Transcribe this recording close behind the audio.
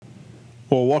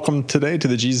Well, welcome today to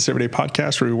the Jesus Everyday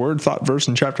Podcast, where your word, thought, verse,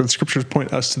 and chapter of the scriptures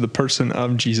point us to the person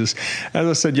of Jesus. As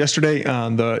I said yesterday,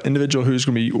 the individual who's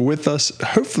going to be with us,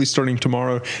 hopefully starting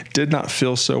tomorrow, did not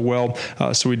feel so well,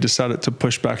 so we decided to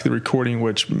push back the recording,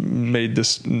 which made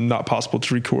this not possible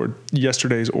to record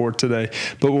yesterday's or today.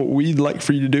 But what we'd like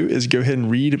for you to do is go ahead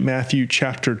and read Matthew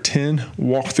chapter 10,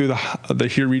 walk through the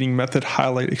here reading method,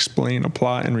 highlight, explain,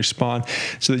 apply, and respond,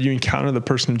 so that you encounter the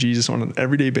person of Jesus on an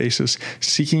everyday basis,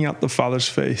 seeking out the Father's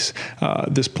face.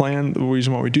 This plan, the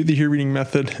reason why we do the here reading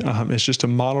method, is just a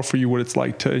model for you what it's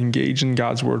like to engage in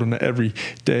God's word on an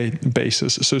everyday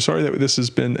basis. So sorry that this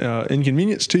has been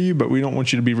inconvenience to you, but we don't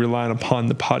want you to be relying upon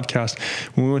the podcast.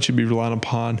 We want you to be relying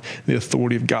upon the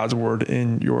authority of God's word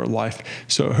in your life.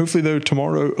 So hopefully, though,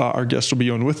 tomorrow our guest will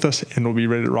be on with us and we'll be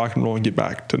ready to rock and roll and get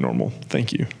back to normal.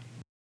 Thank you.